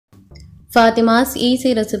Fatima's easy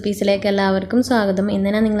റെസിപ്പീസിലേക്ക് എല്ലാവർക്കും സ്വാഗതം. ഇന്ന്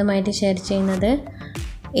ഞാൻ നിങ്ങളുമായിട്ട് ഷെയർ ചെയ്യുന്നത്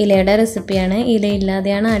ഇലയുടെ റെസിപ്പിയാണ്.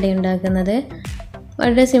 ഇലയില്ലാതെയാണ് അട ഉണ്ടാക്കുന്നത്.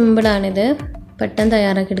 വളരെ സിമ്പിളാണിത്, പെട്ടെന്ന്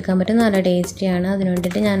തയ്യാറാക്കി എടുക്കാൻ പറ്റും, നല്ല ടേസ്റ്റിയാണ്. അതിന്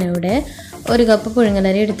വേണ്ടിയിട്ട് ഞാനിവിടെ 1 കപ്പ്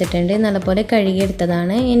പുഴുങ്ങലരി എടുത്തിട്ടുണ്ട്, നല്ലപോലെ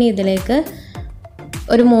കഴുകിയെടുത്തതാണ്. ഇനി ഇതിലേക്ക്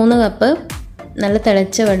ഒരു 3 കപ്പ് നല്ല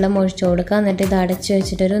തിളച്ച വെള്ളം ഒഴിച്ചു കൊടുക്കുക. എന്നിട്ട് ഇത് അടച്ച്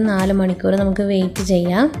വെച്ചിട്ടൊരു 4 മണിക്കൂർ നമുക്ക് വെയിറ്റ്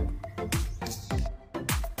ചെയ്യാം.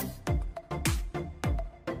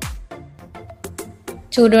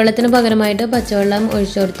 ചൂടുവെള്ളത്തിന് പകരമായിട്ട് പച്ചവെള്ളം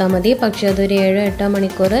ഒഴിച്ചു കൊടുത്താൽ മതി. പക്ഷേ അതൊരു 7-8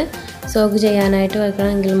 മണിക്കൂർ സോക്ക് ചെയ്യാനായിട്ട്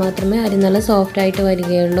വെക്കണമെങ്കിൽ മാത്രമേ അരി നല്ല സോഫ്റ്റായിട്ട്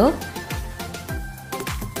വരികയുള്ളൂ.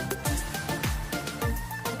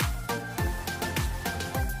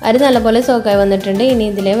 അരി നല്ലപോലെ സോക്കായി വന്നിട്ടുണ്ട്. ഇനി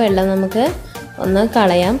ഇതിലെ വെള്ളം നമുക്ക് ഒന്ന്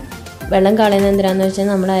കളയാം. വെള്ളം കളയുന്നത് എന്തിനാണെന്ന് വെച്ചാൽ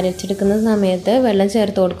നമ്മൾ അരച്ചെടുക്കുന്ന സമയത്ത് വെള്ളം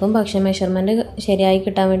ചേർത്ത് കൊടുക്കും, പക്ഷേ മെഷർമെൻറ്റ് ശരിയായി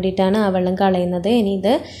കിട്ടാൻ വേണ്ടിയിട്ടാണ് ആ വെള്ളം കളയുന്നത്. ഇനി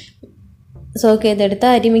ഇത് സോക്ക് ചെയ്തെടുത്ത്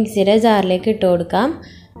അരി മിക്സിയുടെ ജാറിലേക്ക് ഇട്ട് കൊടുക്കാം.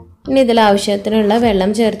 ഇനി ഇതിൽ ആവശ്യത്തിനുള്ള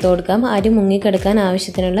വെള്ളം ചേർത്ത് കൊടുക്കാം. അരി മുങ്ങിക്കെടുക്കാൻ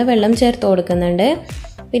ആവശ്യത്തിനുള്ള വെള്ളം ചേർത്ത് കൊടുക്കുന്നുണ്ട്.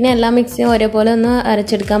 പിന്നെ എല്ലാ മിക്സിയും ഒരേപോലെ ഒന്നും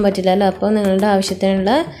അരച്ചെടുക്കാൻ പറ്റില്ലല്ലോ, അപ്പോൾ നിങ്ങളുടെ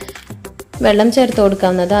ആവശ്യത്തിനുള്ള വെള്ളം ചേർത്ത്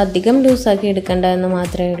കൊടുക്കാവുന്നത്. അധികം ലൂസാക്കി എടുക്കേണ്ട എന്ന്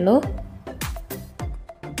മാത്രമേ ഉള്ളൂ.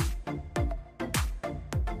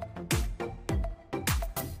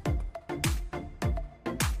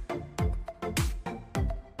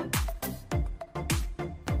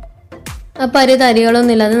 അപ്പോൾ അരി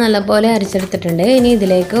തരികളൊന്നും ഇല്ലാതെ നല്ലപോലെ അരച്ചെടുത്തിട്ടുണ്ട്. ഇനി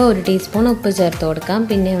ഇതിലേക്ക് 1 ടീസ്പൂൺ ഉപ്പ് ചേർത്ത് കൊടുക്കാം.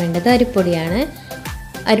 പിന്നെ വേണ്ടത് അരിപ്പൊടിയാണ്.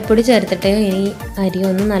 അരിപ്പൊടി ചേർത്തിട്ട് ഇനി അരി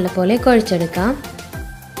ഒന്ന് നല്ലപോലെ കുഴച്ചെടുക്കാം.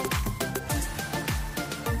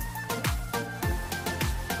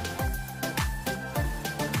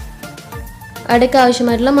 അടയ്ക്ക്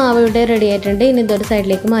ആവശ്യമായിട്ടുള്ള മാവ് ഇവിടെ റെഡി ആയിട്ടുണ്ട്. ഇനി ഇതൊരു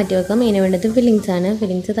സൈഡിലേക്ക് മാറ്റി വെക്കാം. ഇതിന് വേണ്ടത് ഫില്ലിങ്സ് ആണ്.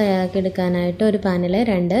 ഫില്ലിങ്സ് തയ്യാറാക്കി എടുക്കാനായിട്ട് ഒരു പാനിൽ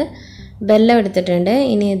 2 വെള്ളം എടുത്തിട്ടുണ്ട്.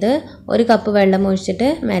 ഇനി ഇത് 1 കപ്പ് വെള്ളം ഒഴിച്ചിട്ട്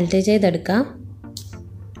മെൽറ്റ് ചെയ്തെടുക്കാം.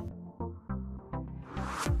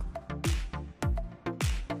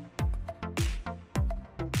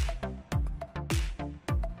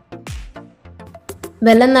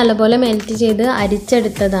 വെള്ളം നല്ലപോലെ മെൽറ്റ് ചെയ്ത്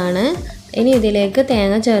അരിച്ചെടുത്തതാണ്. ഇനി ഇതിലേക്ക്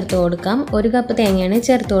തേങ്ങ ചേർത്ത് കൊടുക്കാം. 1 കപ്പ് തേങ്ങയാണ്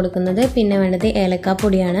ചേർത്ത് കൊടുക്കുന്നത്. പിന്നെ വേണ്ടത്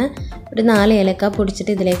ഏലക്കാപ്പൊടിയാണ്. ഒരു 4 ഏലക്ക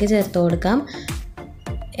പൊടിച്ചിട്ട് ഇതിലേക്ക് ചേർത്ത് കൊടുക്കാം.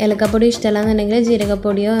 ഏലക്കപ്പൊടി ഇഷ്ടമല്ലാന്നുണ്ടെങ്കിൽ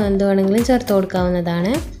ജീരകപ്പൊടിയോ എന്ത് വേണമെങ്കിലും ചേർത്ത്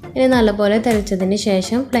കൊടുക്കാവുന്നതാണ്. ഇനി നല്ലപോലെ തിളച്ചതിന്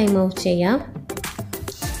ശേഷം ഫ്ലെയിം ഓഫ് ചെയ്യാം.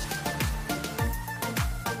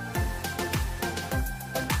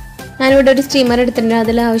 ഞാനിവിടെ ഒരു സ്റ്റീമർ എടുത്തിട്ടുണ്ട്.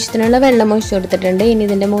 അതിൽ ആവശ്യത്തിനുള്ള വെള്ളം ഒഴിച്ച് കൊടുത്തിട്ടുണ്ട്. ഇനി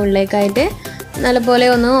ഇതിൻ്റെ മുകളിലേക്കായിട്ട് നല്ലപോലെ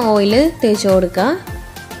ഒന്ന് ഓയിൽ തേച്ച് കൊടുക്കുക.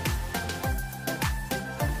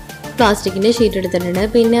 പ്ലാസ്റ്റിക്കിൻ്റെ ഷീറ്റ് എടുത്തിട്ടുണ്ട്.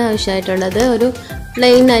 പിന്നെ ആവശ്യമായിട്ടുള്ളത് ഒരു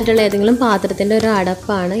പ്ലെയിൻ ആയിട്ടുള്ള ഏതെങ്കിലും പാത്രത്തിൻ്റെ ഒരു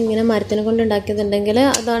അടപ്പാണ്. ഇങ്ങനെ മരത്തിനെ കൊണ്ട് ഉണ്ടാക്കിയതുണ്ടെങ്കിൽ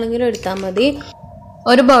അതാണെങ്കിലും എടുത്താൽ മതി.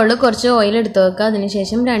 ഒരു ബൗളിൽ കുറച്ച് ഓയിൽ എടുത്ത് വെക്കുക.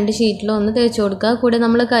 അതിനുശേഷം 2 ഷീറ്റിലും ഒന്ന് തേച്ച് കൊടുക്കുക. കൂടെ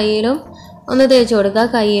നമ്മൾ കയ്യിലും ഒന്ന് തേച്ച് കൊടുക്കുക.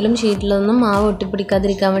 കയ്യിലും ഷീറ്റിലൊന്നും മാവ്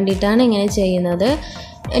ഒട്ടിപ്പിടിക്കാതിരിക്കാൻ വേണ്ടിയിട്ടാണ് ഇങ്ങനെ ചെയ്യുന്നത്.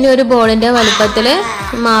 ഇനി ഒരു ബോളിൻ്റെ വലുപ്പത്തിൽ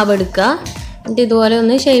മാവ് എടുക്കുക. എന്നിട്ട് ഇതുപോലെ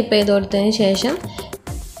ഒന്ന് ഷേപ്പ് ചെയ്ത് കൊടുത്തതിന് ശേഷം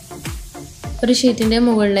ഒരു ഷീറ്റിൻ്റെ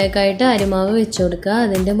മുകളിലേക്കായിട്ട് അരിമാവ് വെച്ച് കൊടുക്കുക.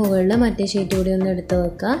 അതിൻ്റെ മുകളിൽ മറ്റേ ഷീറ്റ് കൂടി ഒന്ന് എടുത്ത്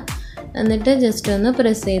വെക്കുക. എന്നിട്ട് ജസ്റ്റ് ഒന്ന്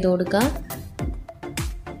പ്രസ് ചെയ്ത് കൊടുക്കുക.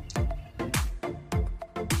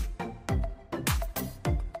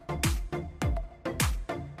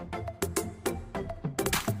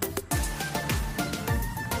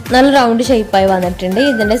 നല്ല റൗണ്ട് ഷേപ്പായി വന്നിട്ടുണ്ട്.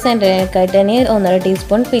 ഇതിൻ്റെ സെൻറ്ററിലേക്കായിട്ട് തന്നെ 1.5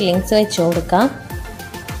 ടീസ്പൂൺ ഫില്ലിങ്സ് വെച്ച് കൊടുക്കാം.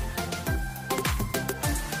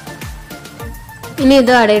 ഇനി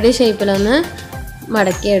ഇത് അടയുടെ ഷേപ്പിലൊന്ന്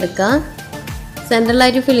മടക്കിയെടുക്കാം.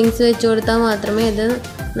 സെൻട്രലായിട്ട് ഫില്ലിങ്സ് വെച്ച് കൊടുത്താൽ മാത്രമേ ഇത്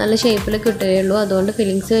നല്ല ഷേപ്പിൽ കിട്ടുകയുള്ളൂ. അതുകൊണ്ട്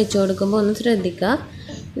ഫില്ലിങ്സ് വെച്ച് കൊടുക്കുമ്പോൾ ഒന്ന് ശ്രദ്ധിക്കുക.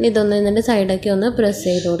 ഇനി ഇതൊന്ന് ഇതിൻ്റെ സൈഡൊക്കെ ഒന്ന് പ്രസ്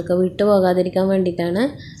ചെയ്ത് കൊടുക്കുക, വിട്ടു പോകാതിരിക്കാൻ വേണ്ടിയിട്ടാണ്.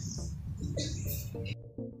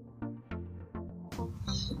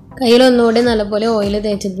 കയ്യിലൊന്നുകൂടി നല്ലപോലെ ഓയിൽ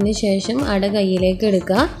തേച്ചതിന് ശേഷം അട കയ്യിലേക്ക്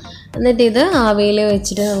എടുക്കുക. എന്നിട്ട് ഇത് ആവിയിൽ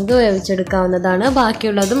വെച്ചിട്ട് നമുക്ക് വേവിച്ചെടുക്കാവുന്നതാണ്.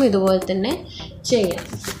 ബാക്കിയുള്ളതും ഇതുപോലെ തന്നെ ചെയ്യാം.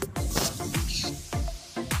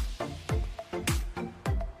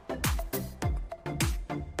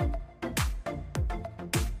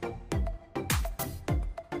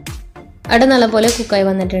 അട നല്ലപോലെ കുക്കായി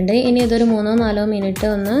വന്നിട്ടുണ്ട്. ഇനി ഇതൊരു 3-4 മിനിറ്റ്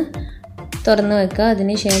ഒന്ന് തുറന്ന് വെക്കുക.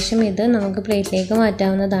 അതിന് ശേഷം ഇത് നമുക്ക് പ്ലേറ്റിലേക്ക്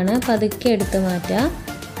മാറ്റാവുന്നതാണ്. പതുക്കെ എടുത്ത് മാറ്റുക.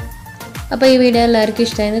 അപ്പോൾ ഈ വീഡിയോ എല്ലാവർക്കും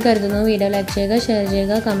ഇഷ്ടമായെന്ന് കരുതുന്നു. വീഡിയോ ലൈക്ക് ചെയ്യുക, ഷെയർ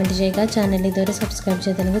ചെയ്യുക, കമൻറ്റ് ചെയ്യുക. ചാനൽ ഇതുവരെ സബ്സ്ക്രൈബ്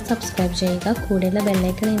ചെയ്തില്ലെങ്കിൽ സബ്സ്ക്രൈബ് ചെയ്യുക. കൂടെയുള്ള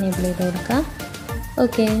ബെല്ലൈക്കൺ എനേബിൾ ചെയ്ത് കൊടുക്കുക.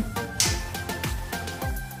 ഓക്കെ.